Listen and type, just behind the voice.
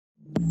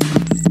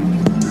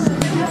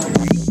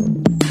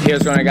Hey,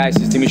 what's going on, guys?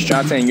 It's Demetrius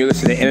Johnson, and you're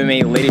listening to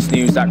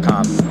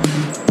MMALatestNews.com.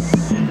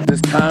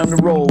 It's time to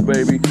roll,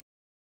 baby.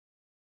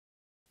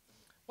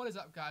 What is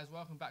up, guys?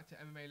 Welcome back to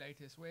MMA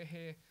Latest. We're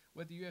here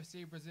with the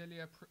UFC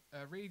Brasilia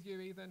review,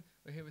 Ethan.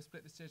 We're here with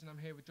Split Decision. I'm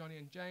here with Johnny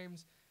and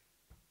James.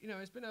 You know,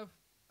 it's been a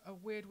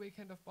weird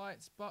weekend of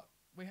fights, but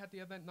we had the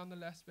event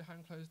nonetheless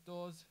behind closed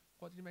doors.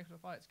 What did you make of the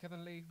fights?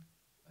 Kevin Lee,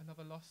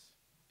 another loss?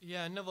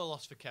 Yeah, another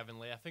loss for Kevin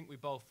Lee. I think we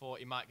both thought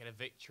he might get a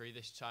victory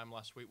this time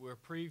last week. We were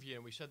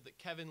previewing. We said that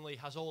Kevin Lee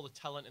has all the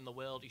talent in the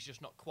world. He's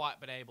just not quite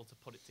been able to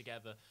put it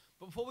together.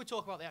 But before we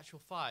talk about the actual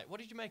fight,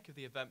 what did you make of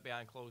the event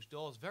behind closed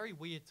doors? Very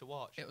weird to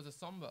watch. It was a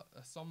somber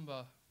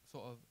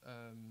sort of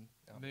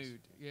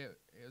mood. Yeah,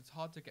 it was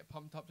hard to get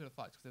pumped up to the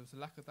fights because there was a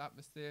lack of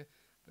atmosphere.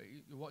 But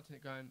you're watching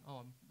it going, oh,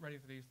 I'm ready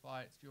for these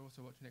fights. You're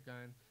also watching it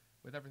going,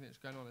 with everything that's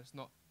going on, it's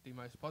not the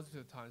most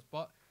positive times.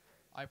 But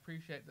I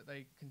appreciate that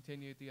they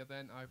continued the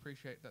event. I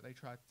appreciate that they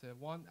tried to,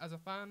 as a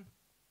fan,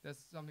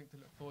 there's something to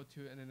look forward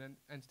to in an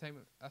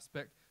entertainment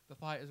aspect. The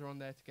fighters are on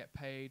there to get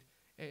paid.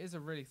 It is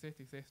a really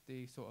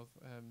 50-50 sort of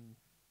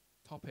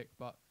topic,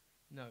 but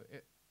no,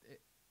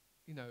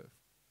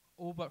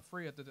 all but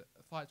 3 of the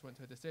fights went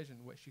to a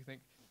decision, which you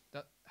think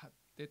that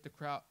did the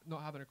crowd,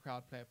 not having a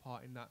crowd play a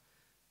part in that?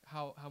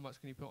 How much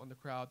can you put on the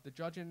crowd? The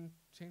judging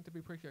seemed to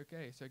be pretty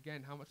okay. So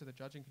again, how much of the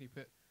judging can you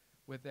put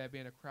with there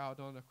being a crowd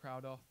on, a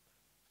crowd off?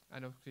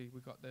 And obviously,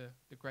 we got the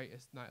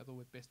greatest night of all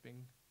with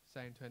Bisping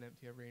saying to an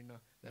empty arena,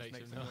 let's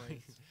make some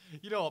noise.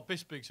 You know what?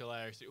 Bisping's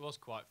hilarious. It was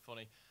quite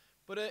funny.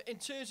 But in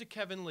terms of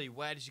Kevin Lee,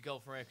 where does he go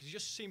from here? Because he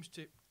just seems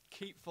to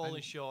keep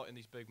falling short in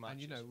these big matches.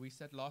 And, you know, we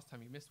said last time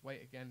he missed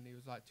weight again. He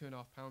was like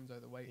 2.5 pounds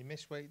overweight. He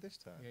missed weight this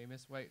time? Yeah, he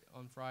missed weight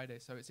on Friday.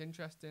 So it's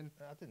interesting.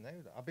 I didn't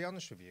know that. I'll be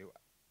honest with you.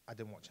 I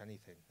didn't watch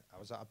anything. I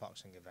was at a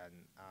boxing event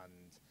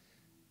and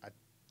I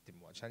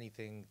didn't watch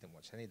anything, didn't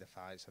watch any of the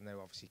fights. I know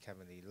obviously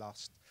Kevin Lee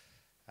lost.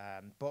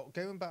 But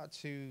going back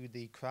to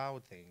the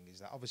crowd thing, is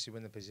that obviously we're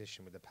in a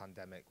position with the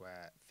pandemic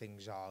where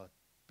things are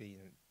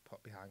being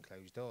put behind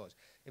closed doors.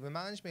 It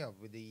reminds me of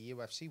with the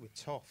UFC with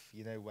Tough,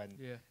 you know, when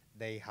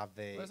they have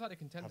the, well, like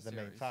the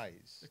main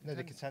fights.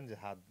 The contender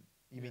had.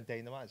 You mean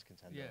Dana White's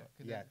contender? Yeah,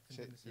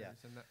 contender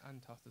series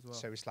and Tough as well.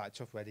 So it's like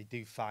Tough where they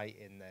do fight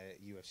in the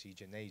UFC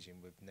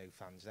gymnasium with no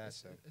fans there.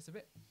 It's a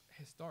bit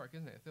historic,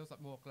 isn't it? It feels like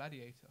more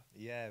Gladiator.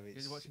 Yeah,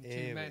 it's you're watching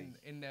two men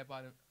in there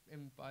by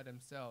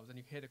themselves, and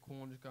you hear the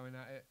corners going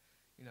at it.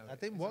 You know, I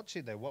didn't watch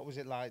it though. What was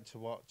it like to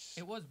watch?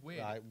 It was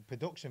weird. Like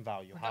production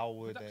value.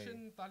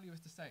 Production value is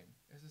the same.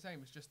 It's the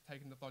same. It's just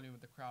taking the volume of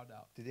the crowd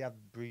out. Did they have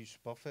Bruce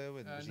Buffer?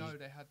 No,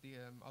 they had the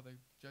other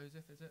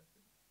Joseph. Is it?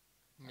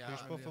 Yeah,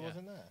 Bruce Buffer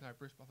wasn't there? No,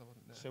 Bruce Buffer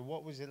wasn't there. So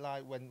what was it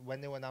like when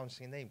they were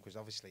announcing a name? Because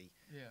obviously,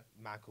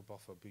 Michael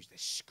Buffer, Bruce, they're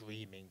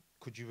screaming.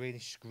 Could you really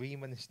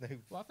scream when there's no?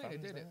 Well, I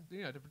think they did it.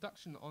 You know, the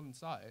production on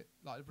site,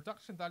 like the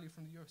production value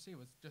from the UFC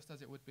was just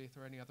as it would be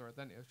for any other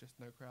event. It was just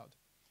no crowd.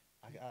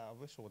 I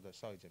wish I would have.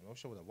 Sorry, Jimmy. I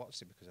wish I would have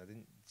watched it because I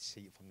didn't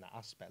see it from that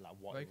aspect. Like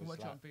what well, it you can was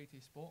watch like. it on BT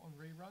Sport on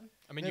rerun.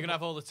 I mean, you're gonna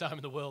have all the time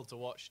in the world to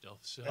watch stuff.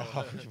 So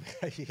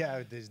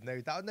yeah, there's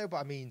no doubt. No, but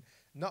I mean,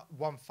 not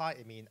one fight.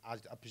 I mean, I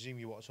presume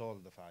you watch all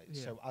of the fights.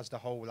 Yeah. So as the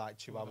whole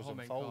 2 hours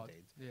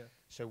unfolded. Yeah.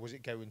 So was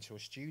it going to a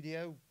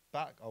studio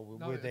back, or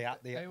were they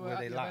at the? Were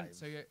they live? Event,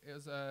 so it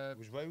was.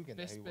 Was Rogan?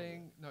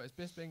 Bisping. No, it's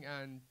Bisping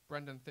and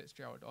Brendan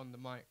Fitzgerald on the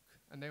mic.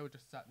 And they were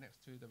just sat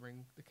next to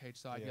the cage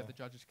side. You had the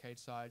judges' cage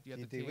side. You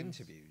had the do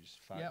interviews?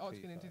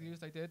 Oscar interviews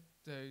they did.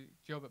 So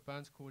Gilbert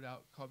Burns called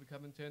out Colby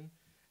Covington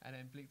and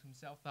then bleeped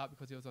himself out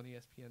because he was on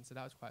ESPN. So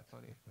that was quite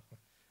funny.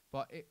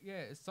 But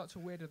it's such a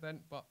weird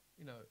event. But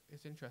you know,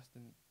 it's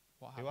interesting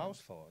what happened. Who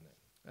else fought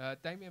on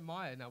it? Demian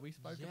Maia. Now we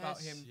spoke about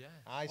him. Yeah.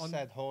 I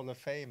said Hall of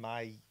Fame.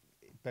 My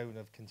bone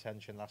of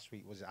contention last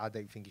week was I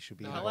don't think he should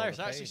be. Hilarious!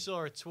 I actually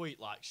saw a tweet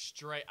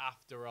straight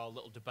after our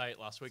little debate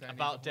last week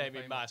about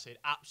Demian Maia saying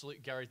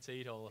absolute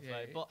guaranteed Hall of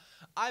Fame. But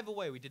either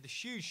way, we did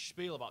this huge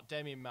spiel about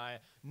Demian Maia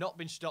not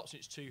been stopped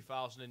since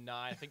 2009.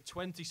 I think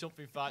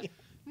 20-something fights.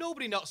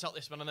 Nobody knocks out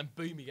this man, and then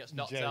boom, he gets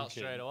knocked out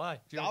straight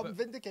away. I'm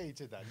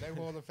vindicated then.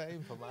 No Hall of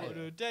Fame for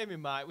Maia. Demian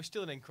Maia, we're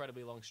still an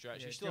incredibly long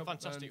stretch. He's still a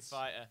fantastic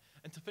fighter,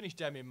 and to finish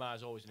Demian Maia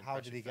is always an impressive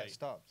How did he get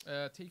stopped?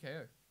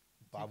 TKO.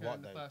 By what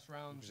in the first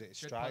round. Was it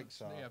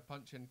strikes?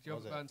 Punching.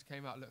 Gilbert Burns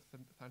came out, looked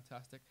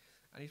fantastic.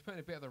 And he's putting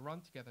a bit of a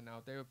run together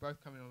now. They were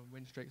both coming on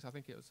win streaks. I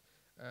think it was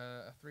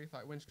a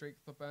 3-fight win streak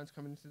for Burns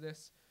coming into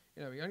this.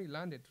 You know, he only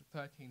landed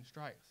 13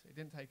 strikes. It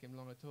didn't take him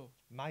long at all.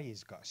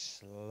 Maia's got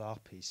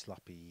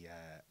sloppy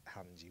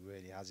hands. He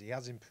really has. He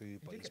has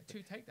improved. He did get 2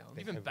 takedowns.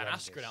 Even Ben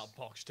Askren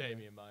outboxed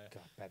Demian Maia.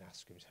 God, Ben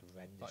Askren's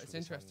horrendous. But it's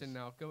interesting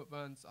now. Gilbert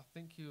Burns, I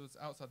think he was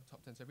outside the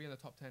top 10. So he'll be in the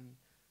top 10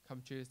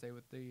 come Tuesday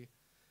with the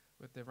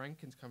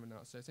rankings coming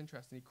out. So it's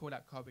interesting. He called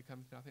out Colby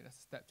Covington. I think that's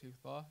a step too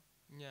far.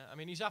 Yeah, I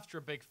mean, he's after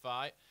a big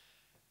fight.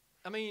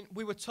 I mean,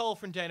 we were told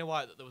from Dana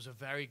White that there was a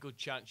very good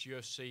chance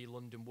UFC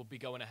London would be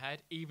going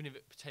ahead, even if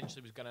it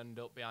potentially was going to end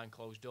up behind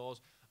closed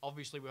doors.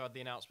 Obviously, we had the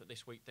announcement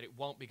this week that it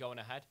won't be going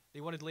ahead. They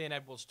wanted Leon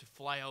Edwards to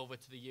fly over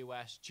to the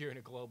US during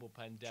a global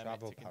pandemic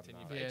to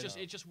continue.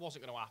 It just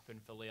wasn't going to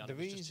happen for Leon. It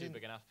was just too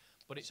big an ask.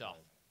 But it's off.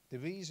 The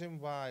reason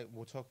why,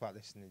 we'll talk about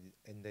this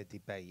in the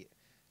debate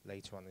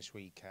later on this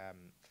week,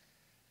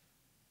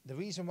 the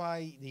reason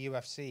why the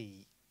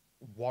UFC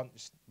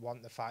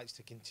want the fights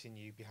to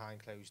continue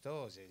behind closed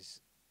doors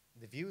is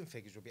the viewing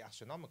figures will be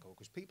astronomical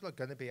because people are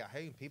going to be at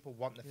home. People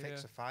want the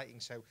fix of fighting.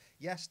 So,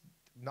 yes,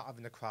 not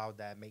having a crowd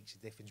there makes a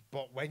difference.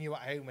 But when you're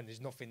at home and there's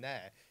nothing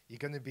there, you're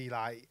going to be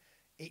like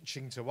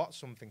itching to watch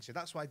something. So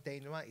that's why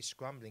Dana White is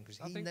scrambling because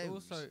he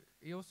knows.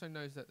 He also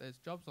knows that there's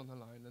jobs on the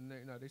line,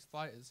 and these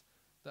fighters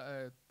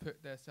that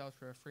put themselves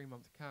through a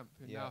 3-month camp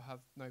who now have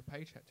no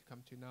paycheck to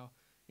come to now.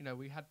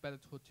 We had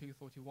Bellator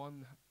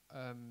 241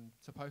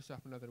 supposed to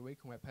happen over the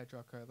weekend where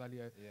Pedro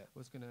Carvalho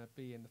was going to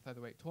be in the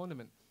featherweight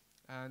tournament,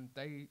 and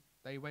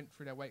they went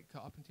through their weight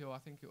cut up until I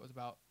think it was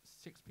about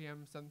 6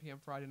 p.m., 7 p.m.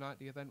 Friday night.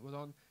 The event was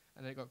on,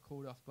 and they got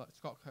called off. But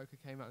Scott Coker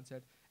came out and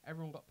said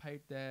everyone got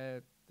paid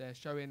their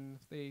showing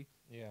fee.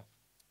 Yeah.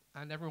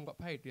 And everyone got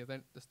paid.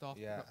 The staff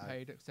got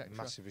paid, etc.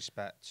 Massive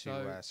respect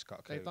to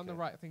Scott Coker. They've done the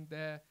right thing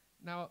there.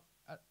 Now,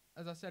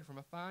 as I said, from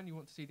a fan, you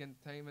want to see the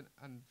entertainment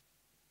and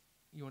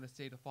you want to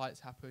see the fights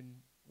happen,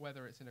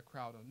 whether it's in a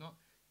crowd or not.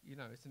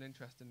 It's an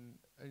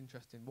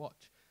interesting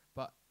watch.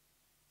 But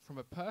from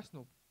a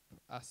personal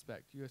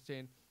aspect, you're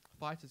seeing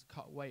fighters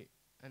cut weight,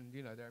 and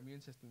their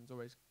immune system's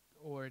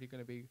already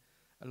going to be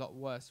a lot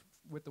worse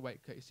with the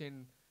weight cut. You're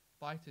seeing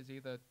fighters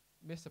either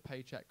miss a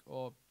paycheck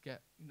or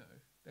get,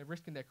 they're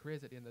risking their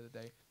careers at the end of the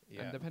day.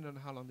 Yeah. And depending on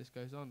how long this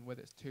goes on,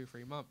 whether it's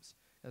 2-3 months,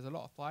 there's a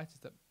lot of fighters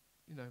that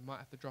might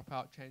have to drop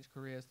out, change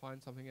careers,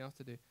 find something else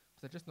to do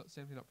because they're just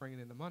simply not bringing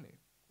in the money.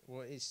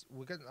 Well,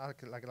 we're going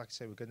like I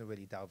say, we're going to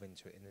really delve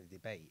into it in the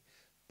debate,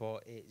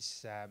 but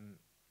it's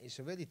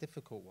a really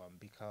difficult one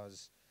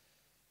because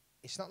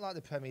it's not like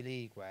the Premier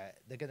League where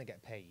they're going to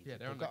get paid. Yeah,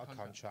 they've got a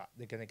contract.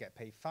 They're going to get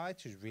paid.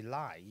 Fighters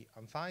rely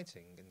on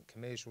fighting and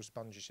commercial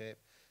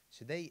sponsorship,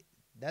 so they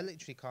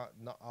literally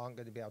aren't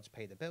going to be able to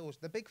pay the bills.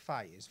 The big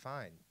fight is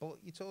fine, but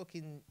you're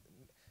talking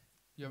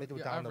middle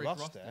down the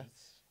roster.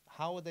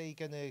 How are they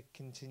going to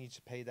continue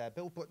to pay their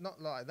bill? But not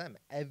like them.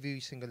 Every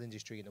single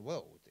industry in the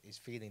world is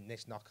feeling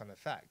this knock-on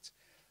effect.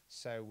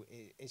 So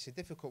it's a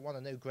difficult one.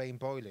 I know Graham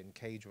Boylan,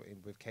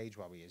 with Cage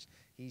Warriors,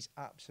 he's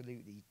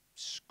absolutely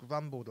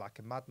scrambled like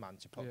a madman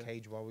to put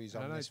Cage Warriors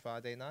on this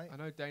Friday night. I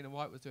know Dana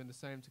White was doing the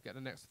same to get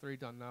the next 3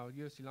 done. Now,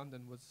 UFC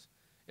London was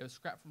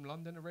scrapped from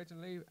London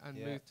originally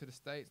and moved to the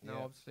States.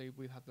 Now, obviously,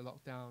 we've had the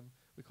lockdown.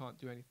 We can't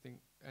do anything.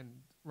 And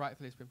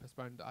rightfully, it's been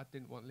postponed. I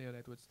didn't want Leon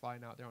Edwards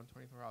flying out there on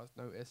 24 hours'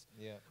 notice.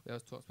 Yeah. There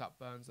was talks about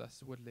Burns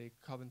versus Woodley,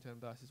 Covington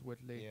versus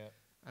Woodley. Yeah.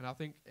 And I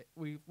think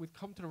we've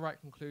come to the right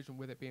conclusion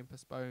with it being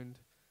postponed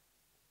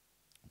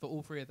for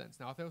all 3 events.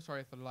 Now, I feel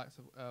sorry for the likes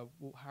of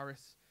Walt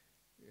Harris,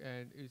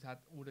 who's had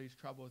all these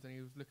troubles, and he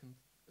was looking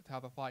to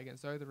have a fight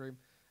against Otherroom.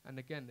 And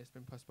again, it's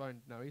been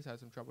postponed. Now, he's had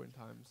some trouble in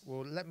times.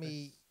 Well,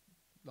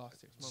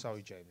 last 6 months.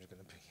 Sorry, James,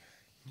 going to be...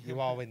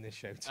 You are in this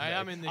show today. I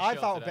am in this show I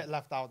felt a bit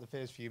left out the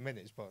first few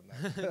minutes, but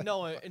no.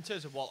 No, in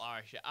terms of Walt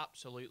Harris,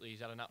 absolutely.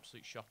 He's had an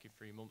absolute shocking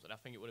 3 months, and I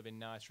think it would have been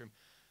nice for him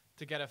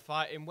to get a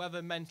fight in.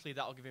 Whether mentally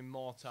that'll give him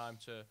more time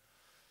to,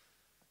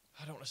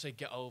 I don't want to say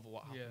get over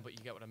what happened, but you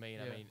get what I mean.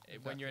 Yeah, I mean,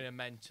 when you're in a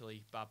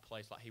mentally bad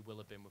place like he will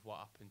have been with what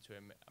happened to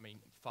him, I mean,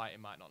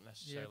 fighting might not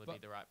necessarily be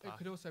the right path. It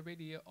could also be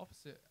the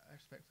opposite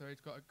aspect. So he's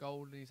got a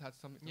goal and he's had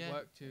something to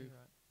work to. Right.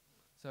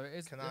 So it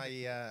is. Can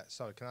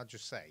I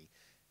just say,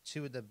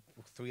 3 of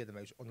the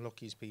most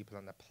unluckiest people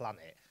on the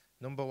planet.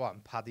 Number 1,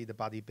 Paddy the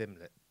Baddy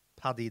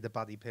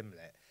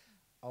Pimlet.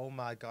 Oh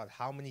my God,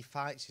 how many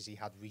fights has he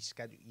had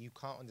rescheduled? You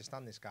can't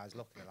understand this guy's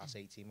luck in the last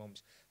 18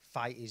 months.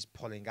 Fighters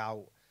pulling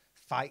out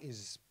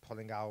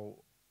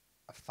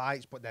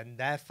fights, but then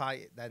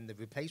then the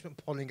replacement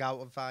pulling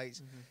out of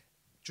fights.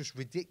 Just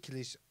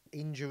ridiculous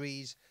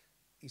injuries.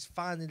 He's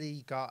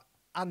finally got,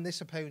 and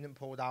this opponent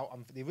pulled out,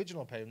 and the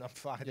original opponent on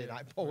Friday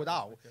night pulled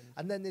out,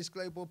 and then this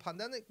global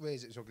pandemic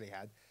rears its ugly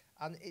head,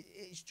 and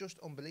it's just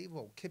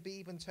unbelievable.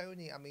 Khabib and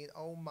Tony, I mean,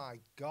 oh my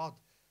God.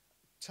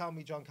 Tell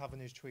me John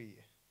Kavanagh's tweet.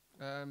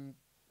 I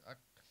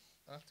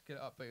have to get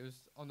it up, but it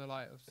was on the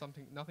light of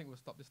something. Nothing will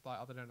stop this fight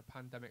other than a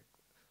pandemic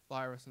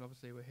virus, and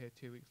obviously we're here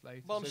 2 weeks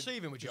later. Well, I'm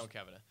seething with John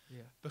Kavanagh.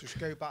 Yeah. Just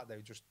go back though,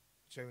 just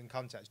so in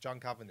context, John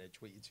Kavanagh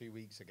tweeted 2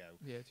 weeks ago.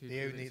 Yeah, two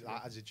weeks ago.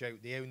 As a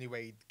joke, the only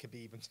way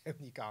Khabib and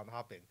Tony can't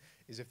happen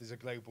is if there's a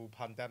global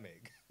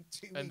pandemic.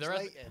 2 weeks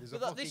later, there's a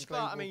fucking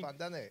global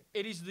pandemic.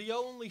 It is the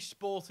only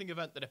sporting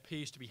event that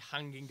appears to be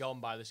hanging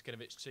on by the skin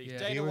of its teeth. Yeah.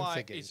 Dana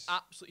White is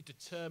absolutely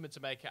determined to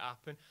make it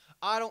happen.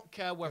 I don't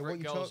care whether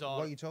it goes on.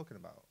 What are you talking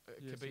about?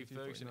 Khabib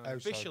Ferguson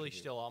officially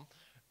still on.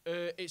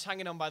 It's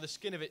hanging on by the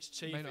skin of its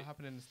teeth. It may not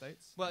happen in the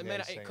States. Well,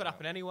 it could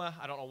happen anywhere.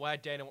 I don't know where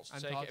Dana wants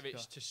to take it. If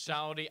it's to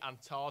Saudi,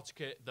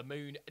 Antarctica, the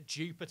moon,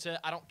 Jupiter,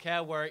 I don't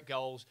care where it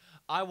goes.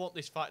 I want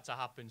this fight to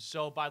happen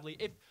so badly.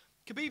 If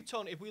Khabib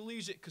Tony, if we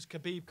lose it because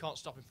Khabib can't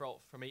stop him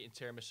from eating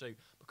tiramisu,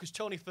 because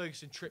Tony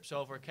Ferguson trips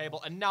over a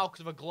cable, and now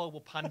because of a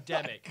global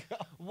pandemic,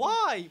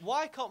 why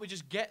can't we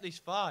just get this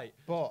fight?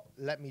 But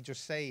let me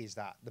just say is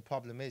that the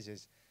problem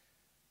is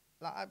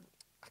like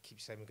I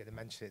keep saying we're going to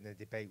mention it in the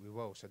debate, we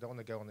will, so I don't want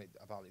to go on it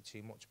about it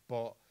too much.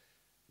 But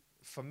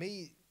for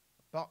me,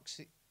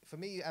 for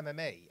me,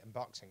 MMA and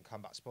boxing,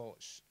 combat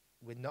sports,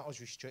 we're not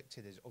as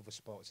restricted as other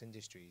sports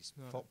industries.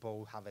 No.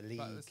 Football have a league.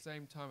 But at the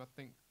same time, I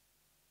think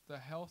the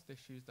health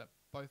issues that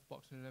both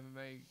boxing and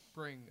MMA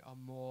bring are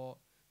more.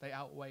 They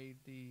outweigh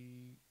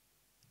the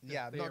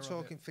yeah, I'm not fear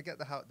of talking. it. Forget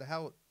the health. The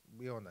health.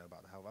 We all know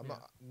about the health. I'm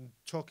not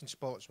talking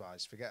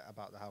sports-wise. Forget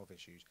about the health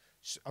issues.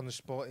 On the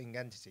sporting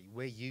entity,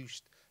 we're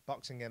used.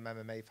 Boxing and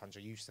MMA fans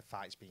are used to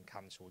fights being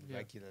cancelled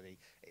regularly.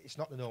 It's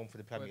not the norm for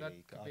the Premier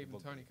League.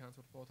 Khabib Tony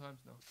cancelled 4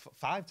 times now.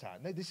 5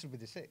 times? No, this will be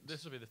the 6th.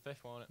 This will be the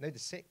 5th, won't it? No, the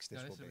 6th. This No,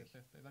 will this will be. be the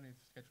 5th. They've only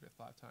scheduled it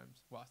 5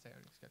 times. Well, I say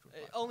only scheduled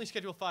 5 times. Only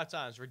scheduled 5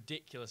 times.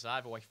 Ridiculous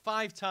either way.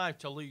 5 times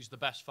to lose the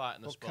best fight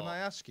in the sport. Can I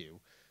ask you,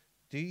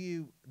 do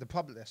you... The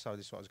problem... Sorry,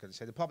 this is what I was going to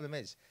say. The problem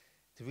is,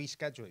 to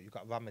reschedule it, you've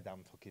got Ramadan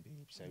for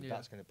Khabib, so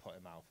that's going to put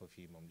him out for a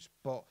few months.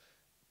 But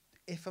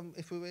if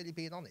we're really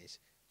being honest,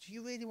 do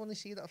you really want to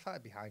see that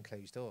fight behind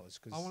closed doors?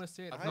 Cause I want to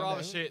see it. I'd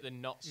rather see it than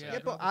not see yeah,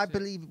 it. but I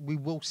believe we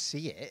will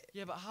see it.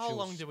 Yeah, but how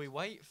long do we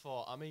wait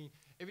for? I mean,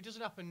 if it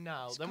doesn't happen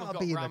now, then we've got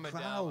be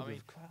Ramadan.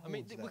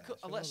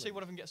 Let's see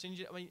what everyone gets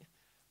injured. I mean,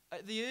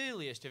 at the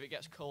earliest, if it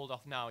gets called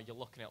off now, you're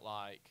looking at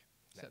like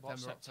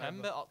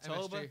September,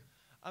 October. MSG.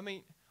 I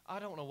mean, I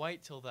don't want to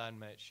wait till then,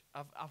 Mitch.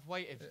 I've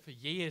waited for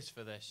years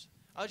for this.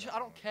 I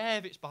don't care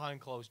if it's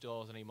behind closed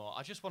doors anymore.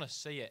 I just want to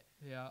see it.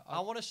 Yeah,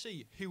 I want to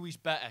see who is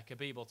better,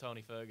 Khabib or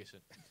Tony Ferguson.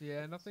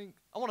 Yeah, and I think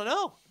I want to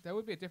know. there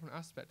would be a different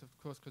aspect, of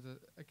course, because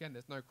again,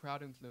 there's no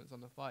crowd influence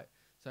on the fight,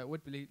 so it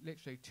would be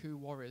literally 2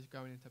 warriors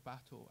going into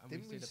battle, and we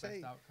see the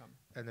best outcome.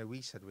 I know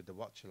we said with the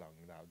watch along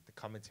now, the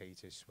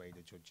commentators sway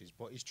the judges,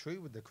 but it's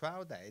true with the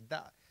crowd there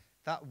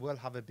that will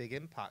have a big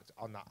impact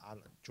on that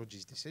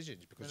judges'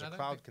 decisions because the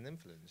crowd can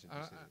influence a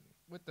decision.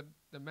 With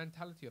the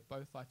mentality of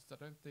both fighters, I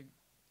don't think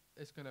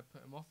it's going to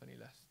put them off any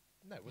less.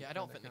 No, yeah, I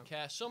don't think they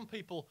care. Some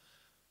people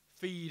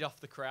feed off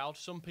the crowd.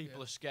 Some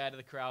people are scared of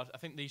the crowd. I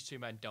think these 2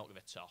 men don't give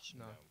a toss.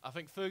 No. I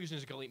think Ferguson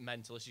is a complete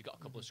mentalist. He's got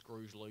a couple of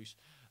screws loose.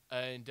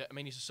 And, I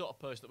mean, he's the sort of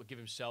person that would give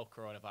himself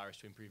coronavirus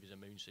to improve his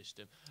immune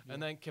system. Yeah.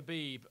 And then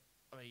Khabib,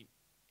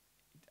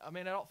 I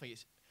mean, I don't think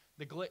it's...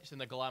 The glitz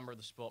and the glamour of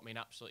the sport mean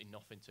absolutely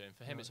nothing to him.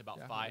 For him, it's about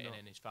fighting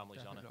and his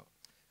family's honour.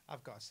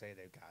 I've got to say,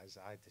 though, guys,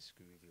 I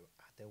disagree with you.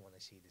 I don't want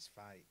to see this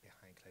fight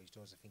behind closed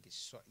doors. I think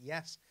it's...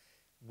 Yes,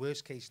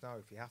 worst case scenario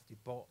if you have to,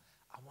 but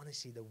I want to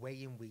see the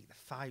weigh-in week, the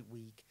fight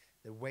week,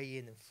 the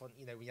weigh-in in front.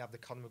 You know, we have the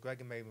Conor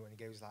McGregor moment when he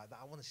goes like that.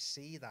 I want to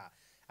see that.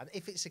 And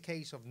if it's a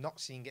case of not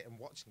seeing it and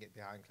watching it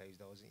behind closed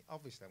doors,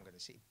 obviously I'm going to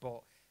see it.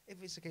 But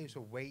if it's a case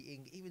of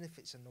waiting, even if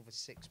it's another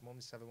 6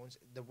 months, 7 months,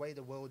 the way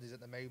the world is at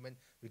the moment,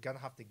 we're going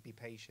to have to be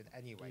patient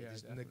anyway.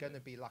 There's going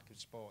to be lack of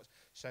sports.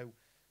 So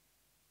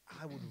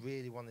I would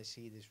really want to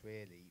see this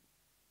really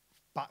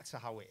back to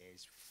how it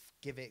is.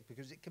 Give it,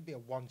 because it could be a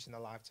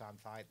once-in-a-lifetime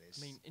fight,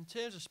 this. I mean, in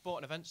terms of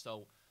sporting events,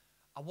 though,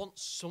 I want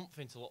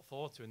something to look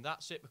forward to, and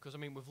that's it, because, I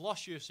mean, we've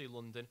lost UFC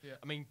London. Yeah.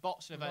 I mean,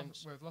 boxing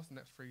events... We've lost the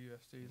next 3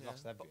 UFCs.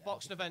 Yeah.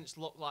 Boxing events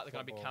look like they're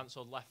going to be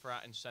cancelled left,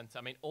 right and centre.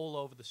 I mean, all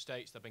over the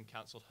States they've been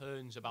cancelled.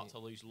 Hearn's about to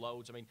lose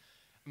loads. I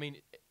mean,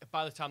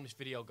 by the time this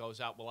video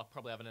goes out, we'll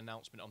probably have an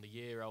announcement on the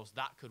Euros.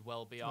 That could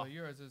well be off. The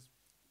Euros is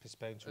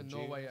postponed to June.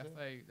 Norway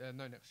FA,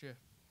 no, next year.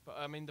 But,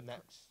 I mean,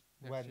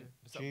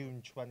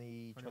 June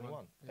 2021.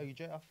 Oh, you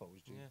I thought it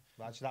was June.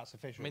 Yeah. Actually, that's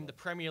official. I mean, the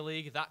Premier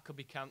League, that could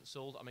be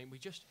cancelled. I mean,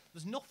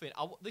 there's nothing.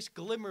 This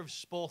glimmer of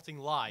sporting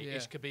light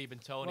is Khabib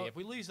and Tony. Well, if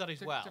we lose that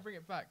as well. To bring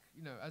it back,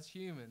 you know, as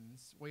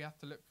humans, we have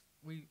to look.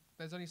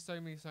 There's only so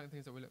many certain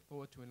things that we look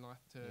forward to in life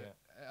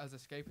as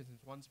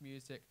escapisms. One's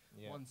music,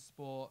 one's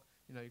sport.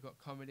 You know, you've got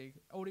comedy.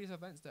 All these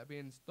events that are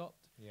being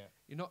stopped. Yeah.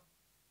 You're not.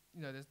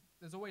 You know,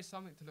 there's always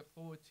something to look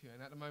forward to,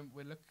 and at the moment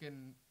we're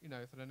looking, you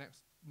know, for the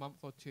next month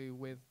or 2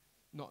 with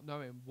not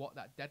knowing what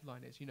that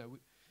deadline is. You know,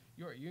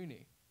 you're at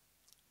uni.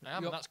 I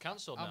am, and that's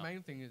cancelled now. Our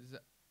main thing is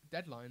that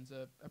deadlines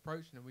are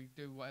approaching, and we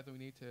do whatever we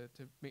need to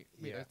meet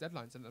those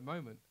deadlines. And at the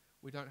moment,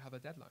 we don't have a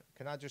deadline.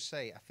 Can I just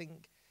say, I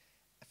think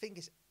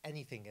it's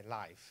anything in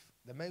life.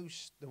 The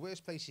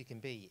worst place you can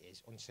be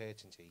is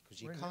uncertainty,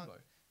 because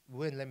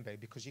we're in limbo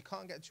because you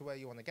can't get to where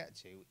you want to get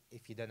to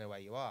if you don't know where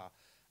you are.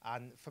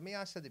 And for me,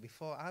 I said it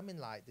before,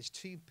 there's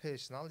 2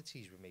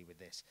 personalities with me with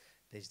this.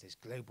 There's this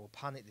global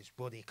panic,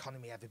 will the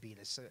economy ever be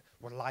the same?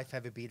 Will life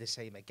ever be the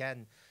same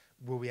again?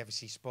 Will we ever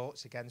see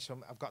sports again?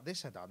 So I've got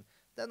this head on.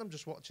 Then I'm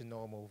just watching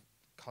normal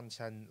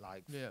content,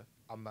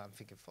 I'm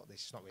thinking, fuck,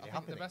 this is not really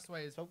happening. The best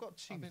way is, so I've got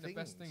 2 things. The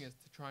best thing is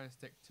to try and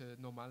stick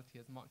to normality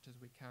as much as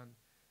we can,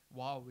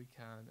 while we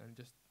can, and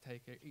just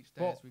take it each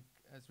day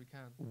as we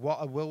can.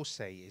 What I will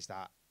say is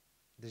that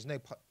there's no...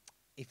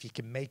 if you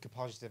can make a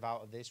positive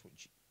out of this,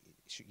 which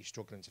you're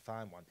struggling to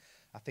find one,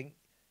 I think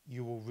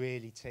you will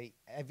really take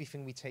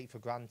everything we take for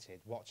granted,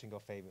 watching our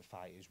favourite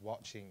fighters,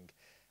 watching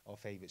our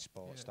favourite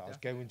sports stars,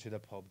 going to the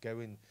pub,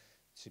 going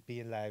to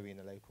being Larry in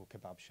a local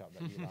kebab shop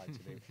that you like to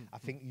do. I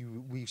think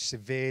we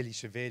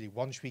severely,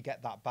 once we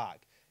get that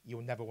back,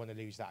 you'll never want to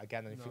lose that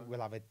again. And I think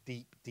we'll have a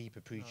deep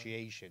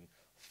appreciation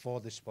for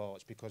the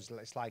sports, because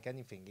it's like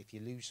anything. If you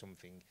lose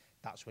something,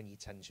 that's when you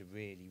tend to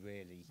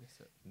really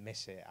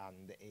miss it.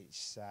 And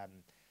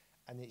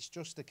it's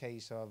just a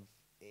case of,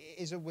 it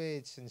is a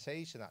weird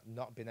sensation that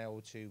not being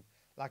able to,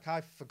 like,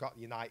 I forgot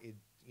United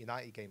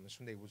game on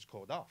Sunday was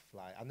called off.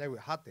 Like, I know it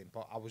had been,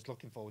 but I was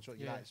looking forward to what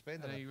United's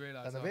been, and I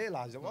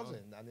realised it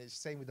wasn't. And it's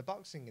the same with the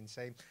boxing and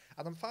same.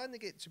 And I'm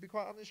finding it, to be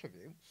quite honest with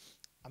you,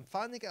 I'm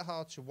finding it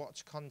hard to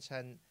watch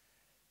content,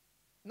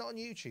 not on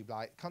YouTube,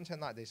 like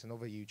content like this and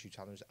other YouTube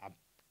channels.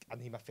 I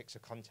need my fix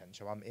of content,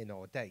 so I'm in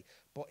all day.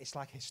 But it's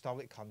like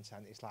historic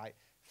content. It's like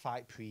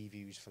fight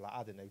previews for, like,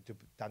 I don't know,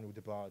 Daniel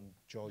DeBron,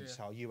 George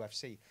Sal,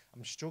 UFC.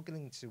 I'm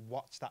struggling to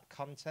watch that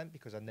content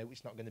because I know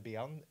it's not going to be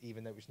on,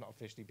 even though it's not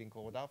officially been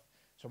called off.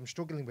 So I'm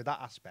struggling with that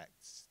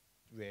aspect,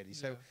 really.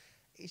 So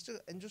it's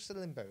just a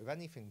limbo of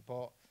anything.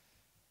 But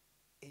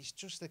it's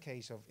just a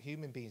case of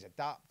human beings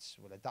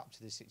will adapt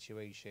to the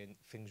situation.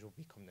 Things will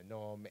become the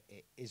norm.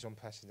 It is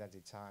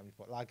unprecedented times.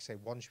 But like I say,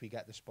 once we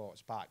get the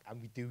sports back,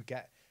 and we do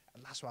get,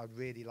 and that's what I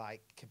really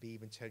like, could be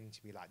even turning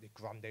to be like the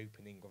grand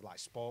opening of like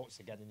sports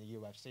again in the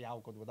UFC.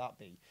 How good would that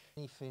be?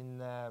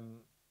 Anything?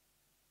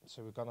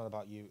 So we've gone on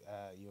about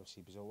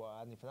UFC Brazil.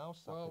 Anything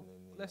else? Well,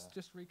 let's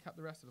just recap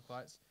the rest of the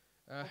fights.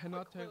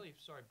 Quickly,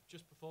 sorry,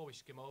 just before we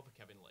skim over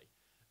Kevin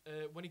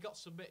Lee, when he got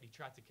submitted, he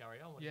tried to carry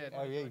on.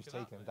 He was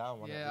taking him down.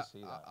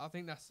 I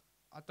think that's.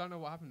 I don't know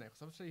what happened there,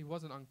 because obviously he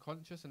wasn't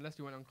unconscious unless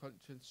he went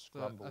unconscious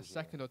for a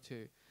second or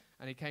two,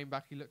 and he came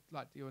back. He looked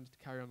like he wanted to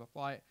carry on the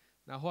fight.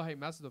 Now Jorge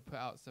Masvidal put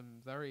out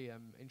some very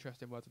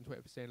interesting words on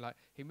Twitter, saying like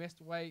he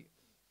missed weight.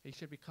 He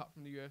should be cut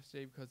from the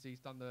UFC because he's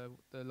done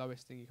the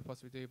lowest thing you could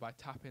possibly do by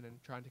tapping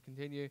and trying to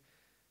continue.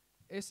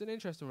 It's an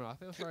interesting one.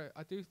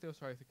 I do feel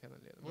sorry for Kevin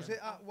Lee. Was it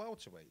at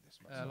welterweight this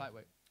match?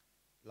 Lightweight.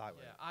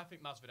 Yeah, I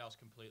think Masvidal's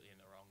completely in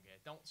the wrong here.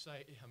 Don't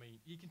say. I mean,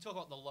 you can talk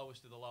about the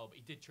lowest of the low, but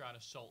he did try and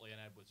assault Leon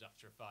Edwards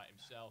after a fight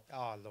himself. Oh,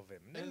 I love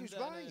him. No, he's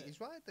right.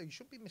 He's right though. You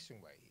should be missing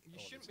weight. You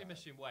shouldn't be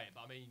missing weight,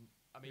 but I mean,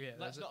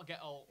 let's not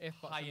get all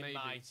high and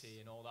mighty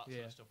and all that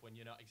sort of stuff when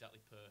you're not exactly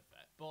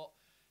perfect. But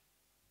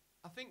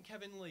I think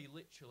Kevin Lee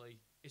literally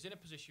is in a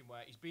position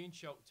where he's being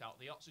choked out,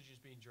 the oxygen's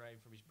being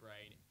drained from his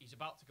brain, he's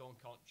about to go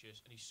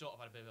unconscious, and he's sort of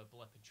had a bit of a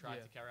blip and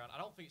tried to carry on. I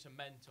don't think it's a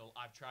mental,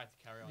 I've tried to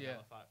carry on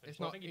another fight. It's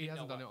not, he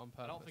hasn't done it on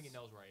purpose. I don't think he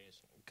knows where he is.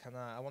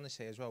 I want to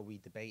say as well, we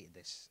debated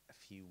this a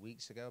few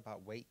weeks ago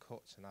about weight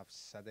cuts, and I've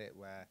said it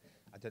where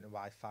I don't know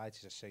why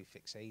fighters are so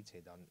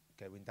fixated on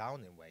going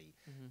down in weight.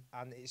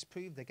 And it's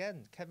proved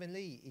again. Kevin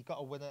Lee, he got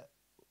a win at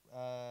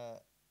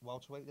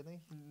welterweight, didn't he?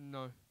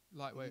 No,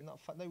 lightweight.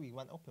 No, he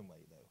went up in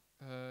weight though.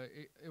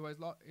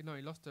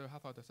 He lost to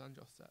Rafael dos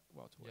Anjos at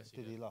welterweight.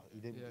 Yes, he lost? He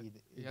didn't. Yeah.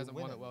 He hasn't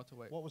won won at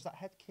welterweight. What was that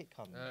head kick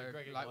on?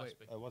 Lightweight.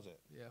 Oh, was it?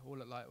 Yeah,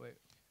 all at lightweight.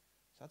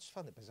 So I just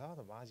found it bizarre.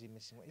 Why is he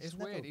missing weight? It's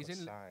weird.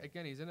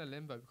 He's in a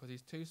limbo because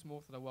he's too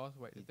small for the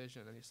welterweight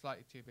division and he's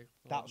slightly too big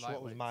for That's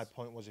what was my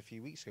point was a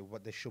few weeks ago.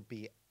 What there should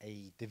be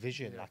a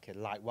division like a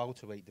light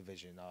welterweight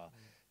division.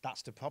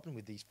 That's the problem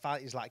with these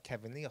fighters like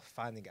Kevin Lee are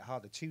finding it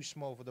harder. Too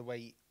small for the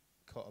weight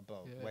cut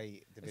above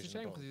weight division. It's a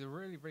shame because he's a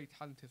really, really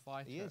talented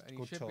fighter, and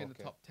he should be in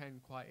the top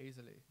 10 quite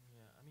easily.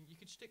 Yeah, I mean, you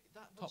could stick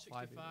that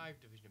 165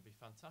 division would be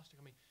fantastic.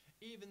 I mean,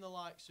 even the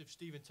likes of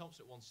Stephen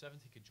Thompson at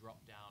 170 could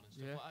drop down and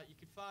stuff like that. You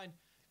could find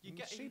you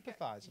get super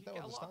fights. I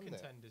don't get a lot of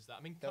contenders that.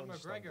 I mean, Conor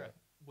McGregor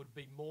would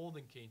be more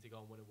than keen to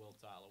go and win a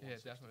world title at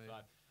 165. Definitely.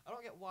 I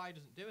don't get why he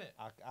doesn't do it.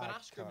 Ben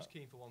Askren's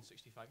keen for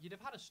 165. You'd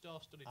have had a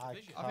star-studded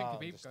division. I think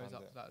Khabib goes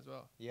up to that as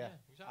well. Yeah,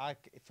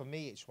 exactly. For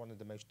me, it's one of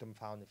the most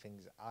dumbfounding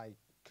things. I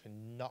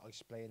cannot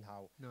explain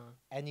how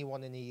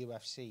anyone in the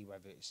UFC,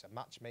 whether it's a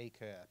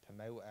matchmaker, a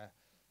promoter,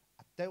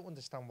 I don't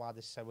understand why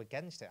they're so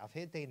against it. I've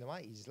heard Dana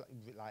White, he's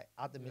like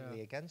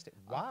adamantly against it.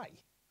 Why?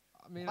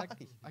 I mean, I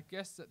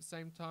guess at the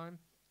same time,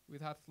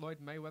 we've had Floyd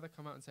Mayweather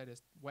come out and say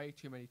there's way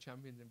too many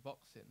champions in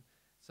boxing.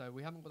 So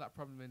we haven't got that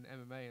problem in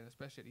MMA, and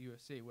especially at the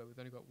UFC, where we've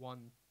only got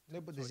one.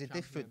 No, but there's a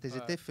difference. There's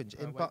a difference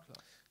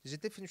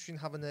between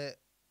having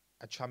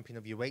a champion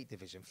of your weight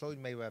division.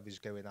 Floyd Mayweather is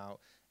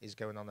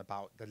going on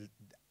about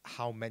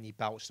how many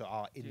belts there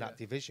are in that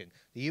division.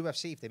 The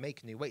UFC, if they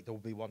make a new weight, there will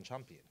be one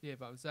champion. Yeah,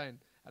 but I'm saying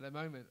at the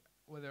moment,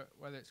 whether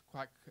it's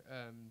quite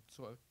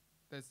sort of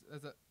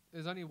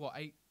there's only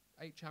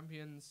eight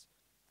champions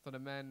for the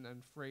men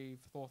and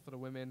 4 for the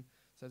women.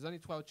 So there's only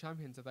 12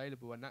 champions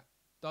available, and that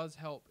does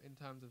help in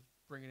terms of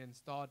bringing in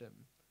stardom.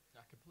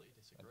 I completely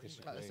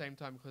disagree. At the same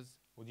time, because...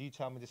 Would you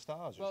tell me the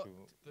stars? Well,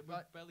 we've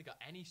barely got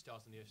any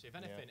stars in the UFC. If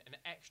anything, an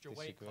extra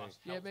weight class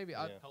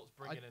helps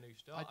bring in a new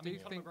star. I mean,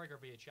 Conor McGregor will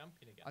be a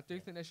champion again. I do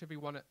think there should be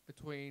one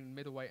between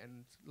middleweight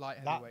and light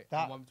heavyweight,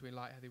 and one between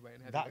light heavyweight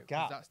and heavyweight. That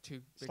gap, that's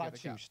too big. It's like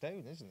 2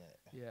 stone, isn't it?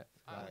 Yeah.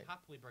 I would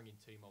happily bring in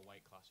 2 more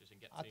weight classes and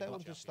get 2 more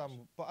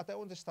champions. But I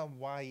don't understand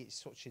why it's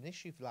such an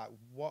issue. Like,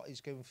 what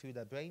is going through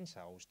their brain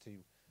cells to...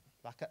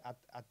 Like,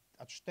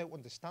 I just don't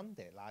understand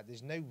it. Like,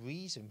 there's no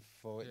reason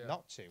for it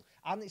not to.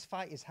 And it's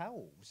fighters'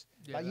 healths.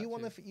 Like, you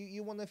want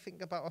to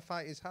think about a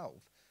fighter's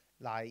health.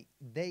 Like,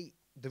 the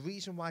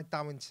reason why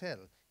Darren Till,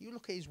 you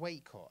look at his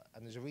weight cut,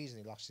 and there's a reason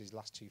he lost his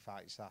last 2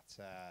 fights at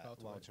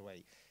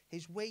welterweight.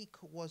 His weight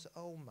cut was,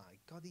 oh my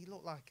God, he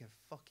looked like a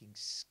fucking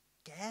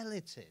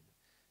skeleton.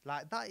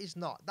 Like, that is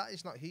not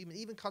human.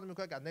 Even Conor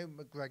McGregor, I know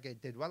McGregor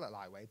did well at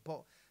lightweight,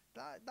 but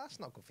that's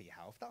not good for your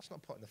health. That's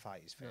not putting the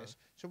fighters first.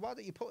 No. So why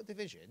don't you put a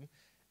division?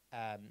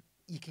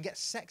 You can get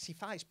sexy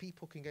fights.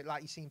 People can get,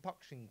 like you see in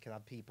boxing, you can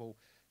have people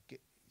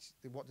get,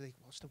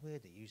 what's the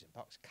word they use in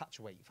boxing?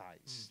 Catchweight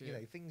fights. You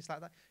know, things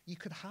like that. You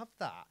could have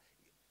that.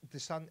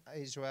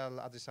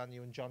 Israel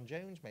Adesanya and John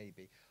Jones,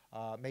 maybe.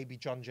 Maybe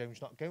John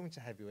Jones not going to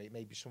heavyweight.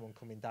 Maybe someone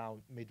coming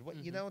down midweight.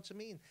 You know what I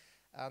mean?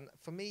 And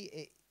for me,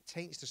 it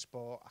taints the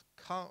sport. I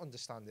can't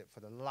understand it for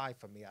the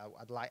life of me.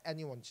 I'd like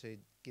anyone to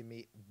give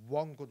me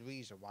one good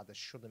reason why there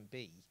shouldn't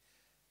be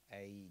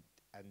a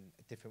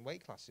different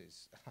weight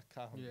classes. I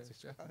can't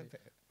describe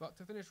it. But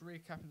to finish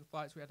recapping the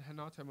fights, we had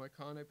Renato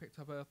Moicano picked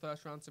up a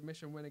first-round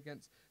submission win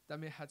against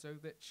Demian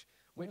Hadzovic,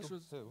 which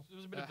was... There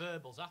was a bit of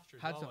verbals after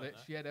as well, Hadzovic,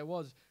 yeah, there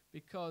was.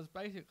 Because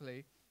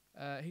basically,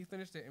 he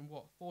finished it in,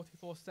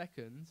 44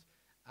 seconds,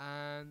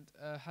 and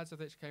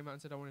Hadzovic came out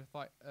and said, I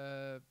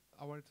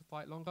wanted to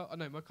fight longer. Oh,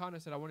 no, Moicano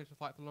said, I wanted to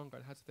fight for longer,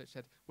 and Hadzovic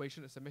said, well, you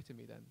shouldn't have submitted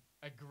me then.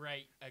 A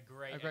great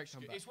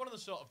comeback. It's one of the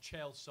sort of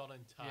Chael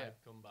Sonnen type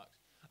comebacks.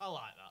 I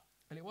like that.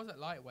 And it was at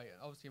lightweight.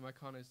 Obviously,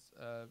 Moicano's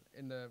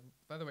in the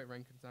featherweight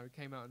rankings now. He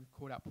came out and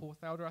called out Paul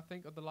Felder, I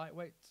think, of the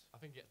lightweights. I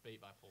think he gets beat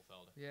by Paul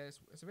Felder. Yeah,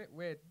 it's a bit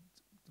weird.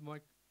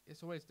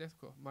 It's always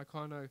difficult.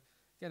 Moicano,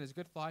 again, is a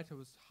good fighter,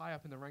 was high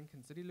up in the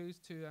rankings. Did he lose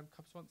to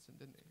Cub Swanson,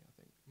 didn't he, I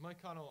think?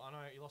 Moicano, I know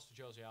he lost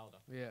to Jose Aldo.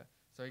 Yeah,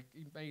 so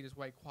he made his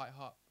way quite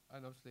up.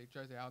 And obviously,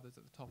 Jose Aldo's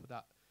at the top of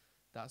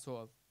that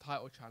sort of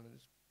title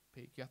challenge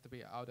peak. You have to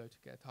beat Aldo to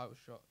get a title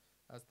shot,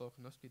 as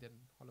Volkanovski did,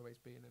 and Holloway's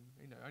beating him.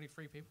 You know, only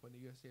 3 people in the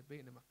UFC have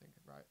beaten him, I think,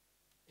 right?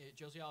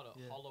 Jose Aldo,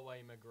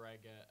 Holloway,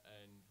 McGregor,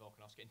 and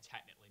Volkanovski, and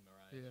technically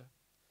Moraes. Yeah.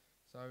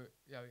 So,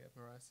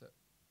 Moraes.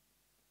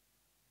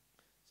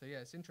 So, yeah,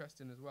 it's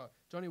interesting as well.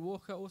 Johnny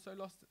Walker also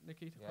lost.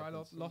 Nikita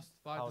Krylov lost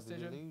by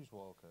decision. How did he lose,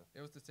 Walker?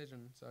 It was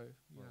decision, so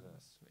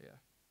unanimous. Yeah.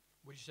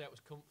 Would you say it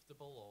was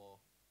comfortable, or...?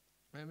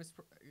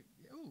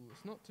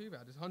 It's not too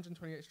bad. It's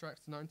 128 strikes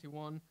to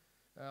 91,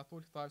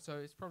 45, so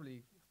it's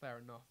probably fair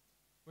enough.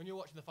 When you were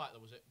watching the fight, though,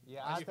 was it?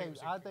 Yeah, I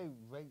don't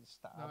rate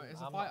stats. No,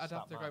 it's a fight I'd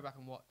have to go back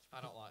and watch.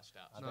 I don't like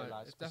stats. I don't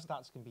like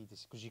stats can be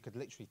because you could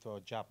literally throw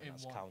a jab and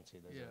that's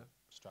counted as a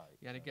strike.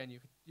 Yeah, and again, you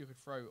could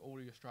throw all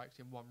of your strikes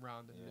in one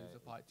round and lose a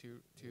fight 2-1.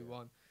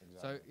 Exactly.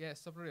 So yeah,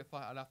 it's probably a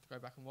fight I'd have to go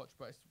back and watch.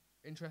 But it's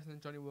interesting.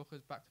 Johnny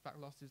Walker's back-to-back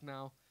losses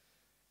now.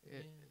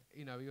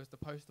 You know, he was the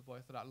poster boy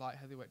for that light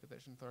heavyweight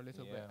division for a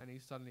little bit, and he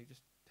suddenly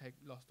just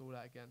lost all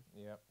that again.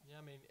 Yeah. Yeah,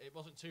 I mean, it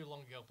wasn't too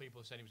long ago people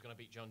were saying he was going to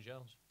beat John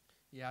Jones.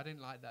 Yeah, I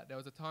didn't like that. There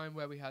was a time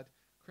where we had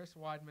Chris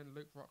Weidman,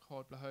 Luke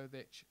Rockhold,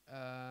 Blachowicz,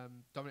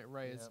 Dominic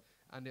Reyes,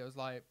 and it was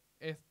like,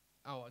 and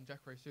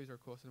Jacare Souza, of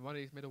course, and one of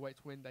these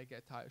middleweights win, they get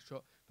a title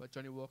shot, but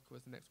Johnny Walker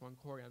was the next one.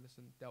 Corey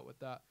Anderson dealt with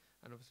that,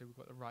 and obviously we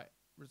got the right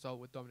result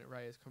with Dominic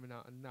Reyes coming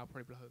out, and now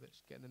probably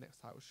Blachowicz getting the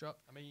next title shot.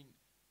 I mean,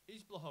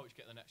 is Blachowicz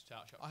getting the next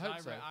title shot? I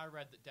hope so. I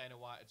read that Dana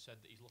White had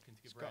said that he's looking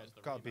to give Reyes the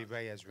rematch. Got to be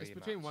Reyes rematch. It's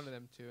between one of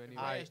them two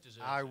anyway.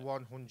 I 110%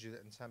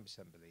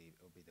 believe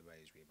it'll be the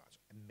Reyes rematch.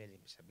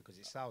 1,000,000%, because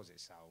it sells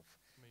itself.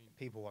 I mean,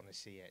 people want to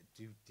see it.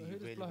 Do you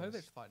really want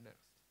to fight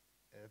next?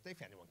 I don't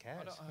think anyone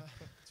cares.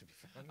 To be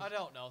fair. I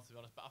don't know, to be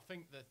honest, but I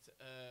think that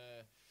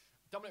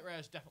Dominic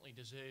Reyes definitely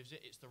deserves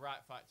it. It's the right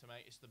fight to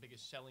make. It's the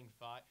biggest selling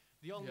fight.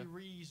 The only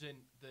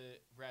reason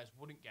that Reyes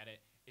wouldn't get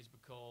it is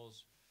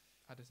because...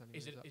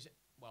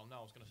 Well, no,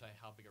 I was going to say,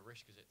 how big a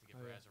risk is it to give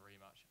Reyes a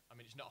rematch? I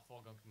mean, it's not a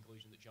foregone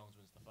conclusion that Jones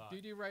wins the fight. Do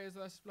you do Reyes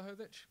versus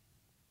Blachowicz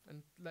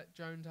and let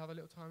Jones have a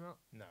little time out?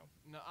 No.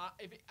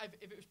 If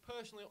it was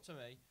personally up to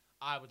me,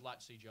 I would like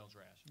to see Jones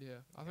Reyes.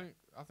 Yeah, I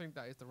think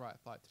that is the right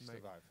fight to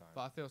make. The right fight.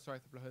 But I feel sorry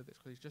for Blachowicz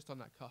because he's just on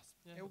that cusp.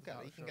 Yeah,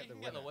 he can get the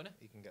winner.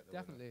 He can get the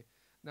Definitely.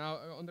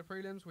 Now, on the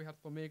prelims, we had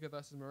Formiga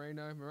versus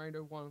Moreno.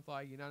 Moreno won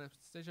by unanimous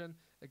decision.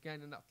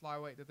 Again, in that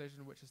flyweight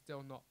division, which has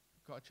still not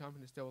got a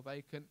champion, is still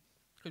vacant.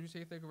 Could you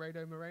see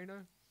Figueiredo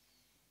Moreno?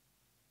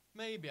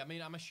 Maybe. I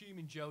mean, I'm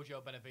assuming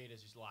Jojo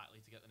Benavidez is likely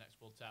to get the next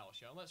world title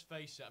shot. And let's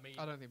face it, I mean...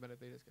 I don't think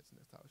Benavidez gets the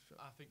next title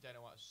shot. I think Dana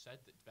White said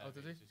that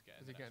Benavidez is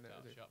getting the next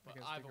title shot. But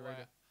either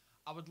way,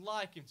 I would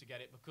like him to get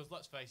it because,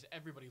 let's face it,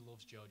 everybody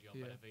loves Jojo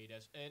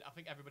Benavidez. And I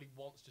think everybody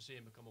wants to see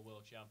him become a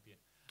world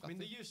champion. I mean,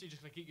 the UFC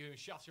just going to keep giving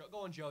shots.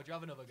 Go on, Jojo,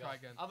 have another go. Try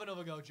again. Have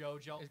another go,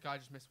 Jojo. This guy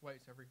just missed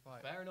weights every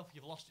fight. Fair enough,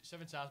 you've lost it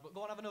 7 times, but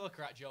go on, have another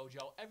crack,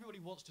 Jojo. Everybody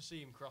wants to see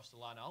him cross the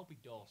line. I hope he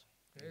does.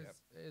 It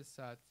is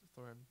sad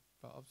for him.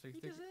 But obviously he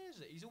deserves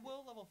it. He's a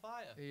world-level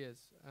fighter. He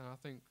is. And I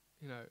think,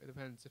 it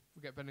depends. If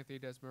we get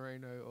Benavidez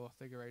Moreno or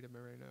Figueiredo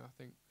Moreno, I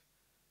think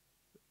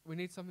we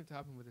need something to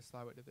happen with this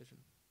flyweight division.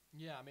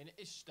 Yeah, I mean, it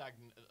is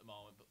stagnant at the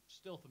moment, but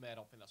still for me, I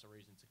don't think that's a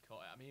reason to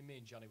cut it. I mean, me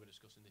and Johnny were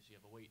discussing this the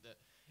other week,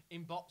 that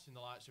in boxing, the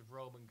likes of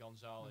Roman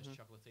Gonzalez,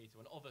 Chocolatito,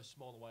 and other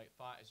smaller weight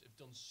fighters have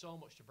done so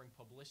much to bring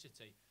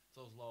publicity to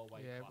those lower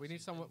weight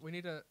classes. Yeah,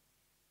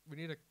 we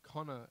need a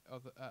Conor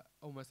of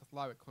almost a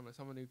flyweight Conor,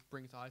 someone who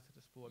brings eyes to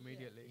the sport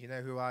immediately. You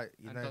know who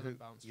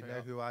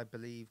I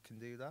believe can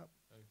do that?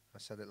 Who? I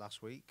said it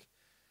last week.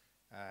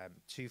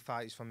 2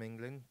 fights from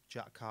England,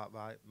 Jack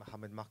Cartwright,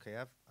 Mohamed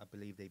Mokaev. I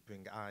believe they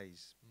bring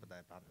eyes, but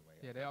they're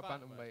bantamweight. Yeah, they are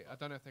bantamweight. I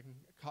don't know if they can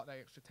cut that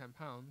extra £10.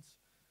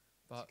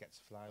 But to get to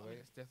I flyweight. think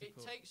it's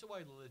difficult. It takes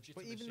away the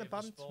legitimacy even the of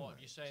the sport. bantamweight,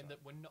 You're saying so-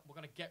 that we're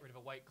going to get rid of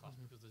a weight class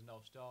because there's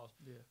no stars.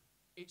 Yeah.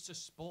 It's a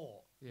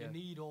sport. Yeah. You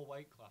need all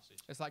weight classes.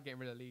 It's like getting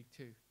rid of League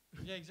Two.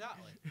 Yeah,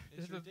 exactly.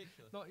 It's Just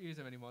ridiculous. Not use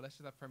them anymore. Let's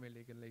just have Premier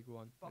League and League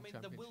One. But I mean,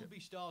 there will be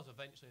stars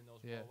eventually in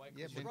those Yeah. weight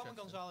Yeah, classes. but- Roman Interesting.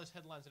 Gonzalez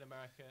headlines in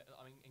America,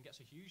 I mean, and gets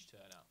a huge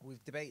turnout.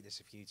 We've debated this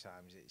a few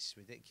times. It's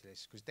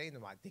ridiculous because Dana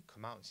White did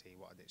come out and say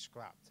what had it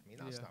scrapped. I mean,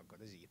 that's Yeah. not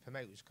good, is it? Your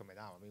promoter's coming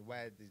out. I mean,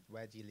 where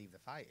do you leave the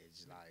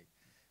fighters? Like,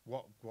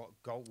 what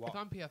goal? If What?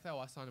 I'm PFL,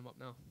 I sign him up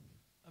now.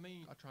 I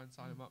mean, I try and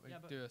sign him up and Yeah,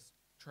 but- do a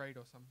trade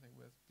or something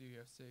with the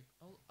UFC.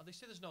 they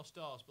say there's no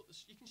stars, but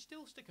you can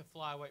still stick a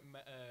flyweight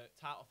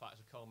title fight as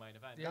a co-main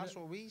event. Yeah, That's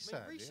what we I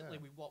said. mean, recently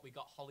yeah. we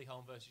got Holly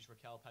Holm versus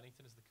Raquel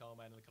Pennington as the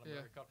co-main and the kind of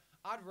Yeah. record.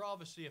 I'd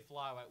rather see a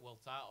flyweight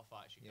world title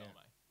fight as your Yeah.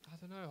 co-main. I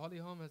don't know. Holly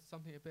Holm has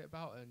something a bit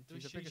about her. And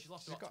Does she's she? a bigger. She's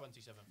lost she's about got-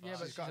 27 Yeah, fights.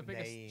 but She's got a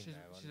bigger. name, She's though, a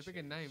hasn't bigger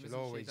she? name. She'll Isn't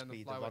always she, than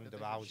be the flyweight Ronda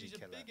division. Rousey She's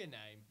killer. a bigger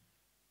name,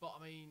 but I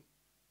mean,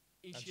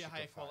 is And she a she's a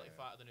higher good quality fighter.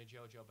 fighter than a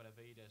Jojo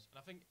Benavidez? And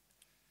I think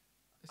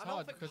It's I don't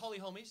hard think because Holly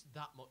Holm is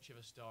that much of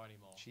a star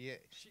anymore. She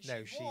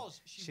She'll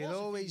was she'll a few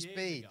always years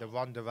be ago. the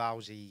Ronda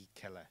Rousey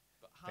killer.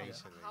 But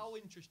basically. how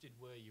interested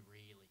were you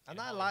really? And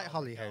in I like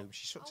Holly Raquel? Holm.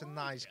 She's such I a like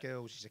nice her,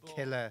 girl. She's a but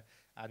killer,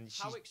 and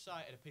she's How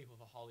excited are people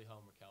for Holly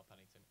Holm, Raquel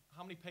Pennington?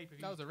 How many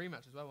pay-per-views? that was a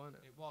rematch as well, wasn't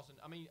it? It wasn't.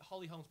 I mean,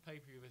 Holly Holm's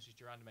pay-per-view versus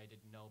Durandame did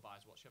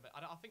nobody's watch of it.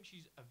 I think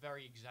she's a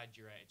very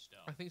exaggerated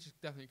star. I think she's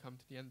definitely come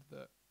to the end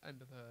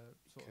of her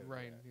sort of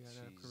reign,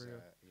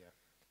 career. yeah.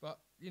 But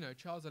you know,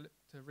 Charles,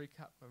 to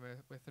recap, when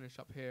we're finished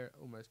up here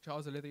almost.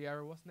 Charles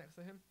Oliveira, what's next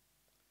for him?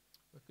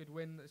 A good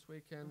win this I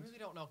weekend. really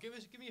don't know. Give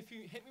me a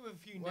few. Hit me with a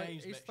few Well,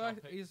 names. he's Mitch, I'll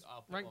he's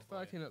I'll pick ranked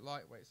one for you. 13 at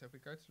lightweight. So if we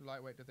go to the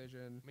lightweight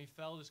division, I mean,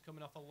 Felder's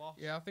coming off a loss.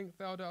 yeah, I think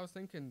Felder. I was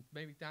thinking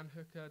maybe Dan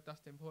Hooker,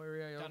 Dustin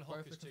Poirier. Dan both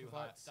Hooker's looking too for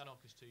high. fights. Dan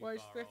Hooker's too Well,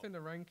 he's far fifth off. in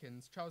the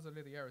rankings. Charles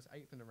Oliveira is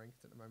 8th in the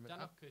rankings at the moment. Dan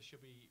Hooker should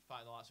be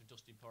fighting the likes of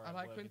Dustin Poirier. I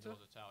like and working Quinter.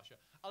 towards a title shot.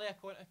 Alia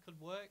Quinter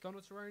could work.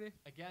 Donald Cerrone.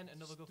 Again,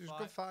 another good There's fight.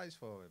 good fights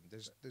for him.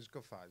 There's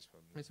good fights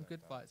for him. Made some there's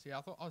good no doubt. fights.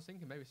 Yeah, I was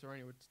thinking maybe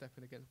Cerrone would step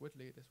in against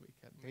Woodley this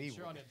weekend. I mean, He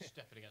sure, would. I'm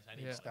stepping against Yeah,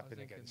 anyone. I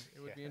Stepping was thinking against- it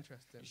would be yeah.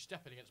 interesting. He's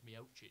stepping against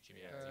Miocic if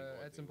he Yeah. has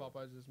to. Edson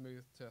Barboza's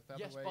moved to featherweight.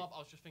 Yes, Bob. I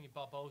was just thinking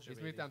Barboza. He's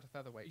really. moved down to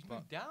featherweight. He's but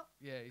moved down.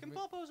 yeah, he's Can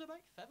moved, Barboza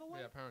make featherweight?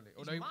 yeah, apparently. He's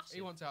Although he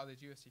massive. wants out of his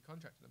UFC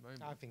contract at the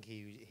moment. I think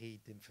he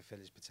didn't fulfil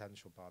his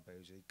potential.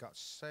 Barboza. He got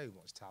so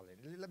much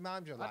talent. It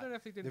reminds me of I like don't know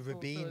if he the didn't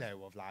fulfill his-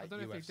 Rubino of I like don't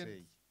know if he UFC.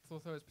 didn't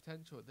fulfill his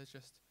potential. There's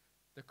just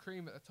the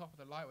cream at the top of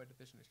the lightweight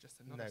division is just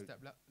another No.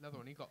 step level,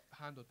 and he got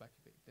handled by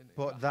Khabib, didn't he?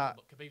 But that,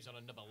 But Khabib's on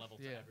another level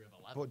to Yeah. every other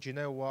level. but do you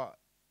know what?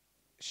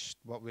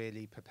 What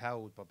really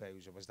propelled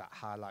Barboza was that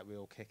highlight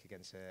reel kick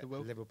against a The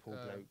Wil- Liverpool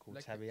bloke called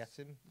leg Terry kicks.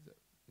 Etim. Is it-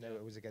 No,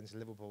 it was against a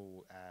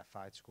Liverpool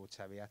fighter called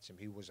Terry Etim,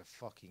 who was a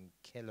fucking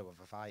killer of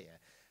a fighter.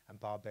 And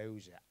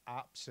Barboza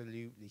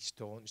absolutely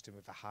staunched him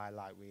with a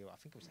highlight reel. I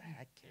think it was a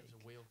head It kick, was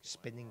a wheel kick,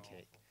 spinning like,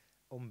 kick.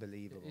 awful.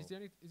 Unbelievable. Is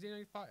the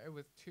only fighter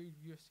with 2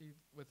 UFC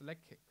with leg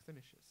kick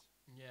finishes?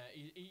 Yeah,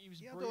 he was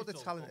He had all brutal. the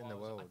talent in the but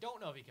I world. don't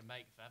know if he can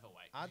make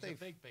featherweight. I He's a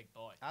don't big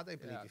boy. I don't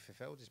believe Yeah. he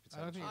fulfilled his I don't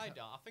potential. think I he's-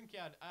 don't.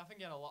 I think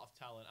he had a lot of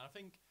talent. And I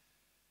think.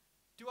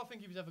 Do I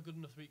think he was ever good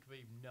enough to beat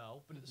Khabib?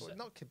 No, but at the But same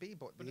not Khabib,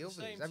 but but the at the others.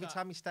 same Every ti-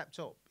 time he stepped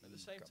up, at the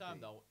he same got time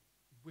beat. though,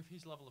 with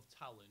his level of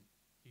talent,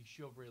 he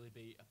should really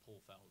be a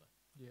Paul Felder.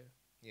 Yeah.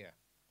 Yeah.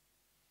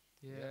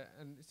 Yeah, Yeah.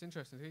 and it's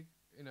interesting.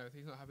 If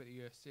he's not happy at the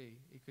UFC,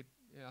 he could.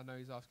 Yeah, I know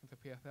he's asking for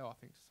PFL. I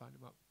think to sign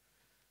him up,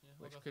 Yeah,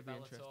 we'll which go for could be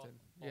Bellator interesting.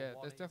 or Yeah,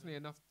 one there's even. definitely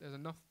enough. There's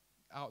enough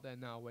out there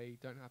now where you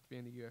don't have to be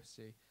in the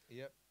UFC.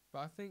 Yep. But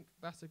I think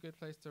that's a good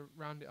place to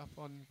round it up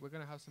on. We're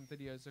going to have some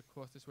videos, of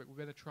course, this week. We're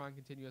going to try and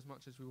continue as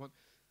much as we want.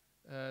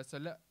 So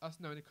let us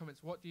know in the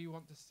comments, what do you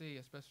want to see,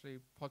 especially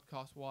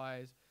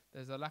podcast-wise?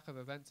 There's a lack of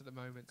events at the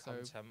moment, so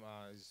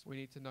Content-wise. we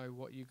need to know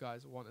what you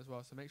guys want as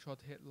well. So make sure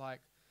to hit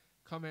like,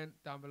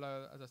 comment down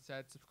below, as I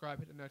said, subscribe,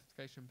 hit the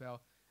notification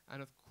bell,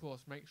 and of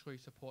course, make sure you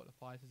support the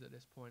fighters at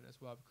this point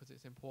as well, because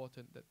it's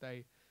important that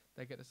they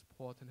get the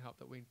support and help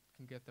that we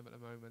can give them at the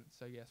moment.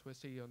 So yes, we'll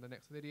see you on the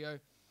next video,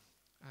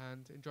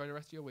 and enjoy the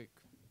rest of your week.